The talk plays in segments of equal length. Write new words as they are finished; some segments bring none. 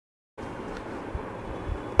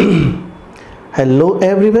Hello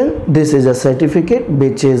everyone, this is a certificate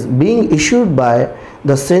which is being issued by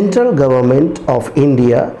the Central Government of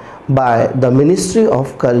India by the Ministry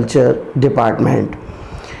of Culture Department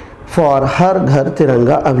for Har Ghar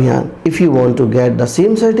Tiranga Abhiyan. If you want to get the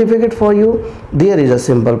same certificate for you, there is a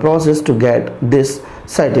simple process to get this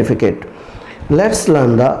certificate. Let's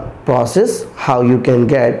learn the process how you can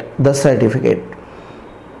get the certificate.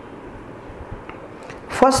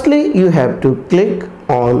 Firstly, you have to click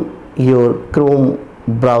on your Chrome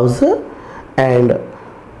browser and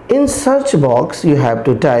in search box you have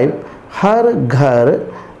to type Har Ghar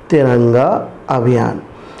Tiranga Abhiyan.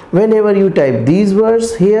 Whenever you type these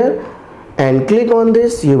words here and click on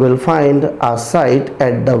this, you will find a site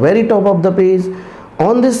at the very top of the page.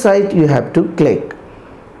 On this site you have to click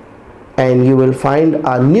and you will find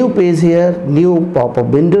a new page here, new pop-up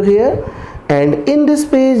window here, and in this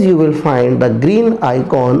page you will find the green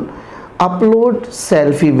icon upload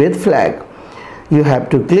selfie with flag. You have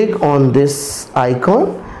to click on this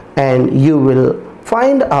icon and you will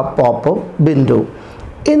find a pop-up window.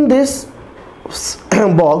 In this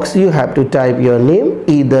box you have to type your name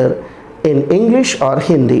either in English or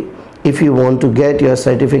Hindi. If you want to get your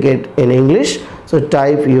certificate in English, so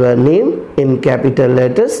type your name in capital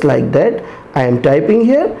letters like that. I am typing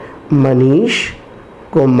here Manish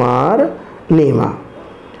Kumar NEMA.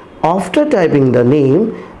 After typing the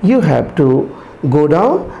name, you have to go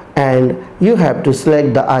down and you have to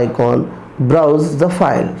select the icon browse the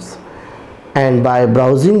files, and by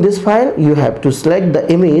browsing this file you have to select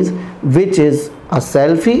the image which is a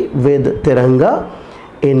selfie with Tiranga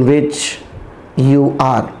in which you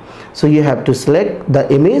are. So you have to select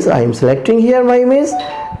the image. I am selecting here my image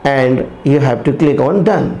and you have to click on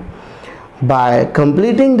done. By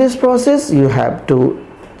completing this process you have to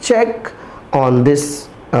check on this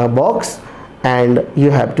box and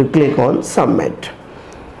you have to click on submit,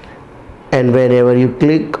 and whenever you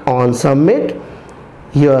click on submit,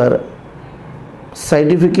 your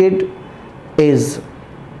certificate is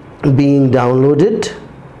being downloaded.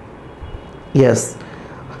 Yes,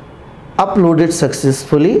 uploaded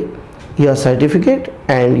successfully your certificate,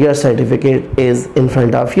 and your certificate is in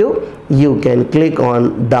front of you. You can click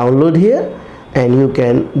on download here and you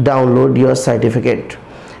can download your certificate,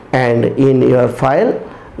 and in your file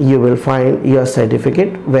you will find your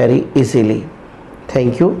certificate very easily.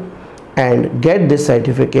 Thank you, and get this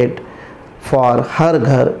certificate for Har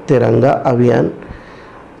Ghar Tiranga Abhiyan.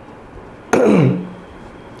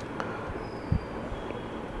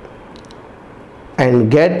 And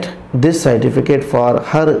get this certificate for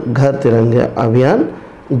Har Ghar Tiranga Abhiyan.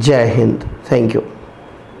 Jai Hind. Thank you.